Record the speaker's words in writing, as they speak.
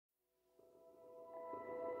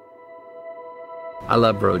I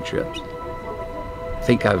love road trips. I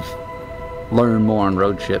think I've learned more on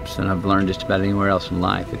road trips than I've learned just about anywhere else in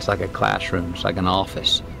life. It's like a classroom, it's like an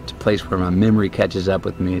office. It's a place where my memory catches up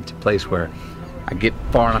with me. It's a place where I get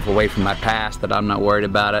far enough away from my past that I'm not worried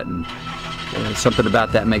about it, and something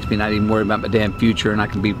about that makes me not even worry about my damn future, and I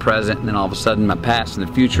can be present, and then all of a sudden my past and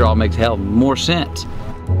the future all makes hell more sense.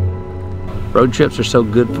 Road trips are so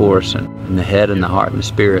good for us in the head and the heart and the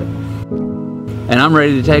spirit. And I'm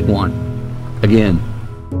ready to take one again.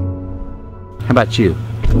 How about you?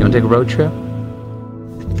 You want to take a road trip?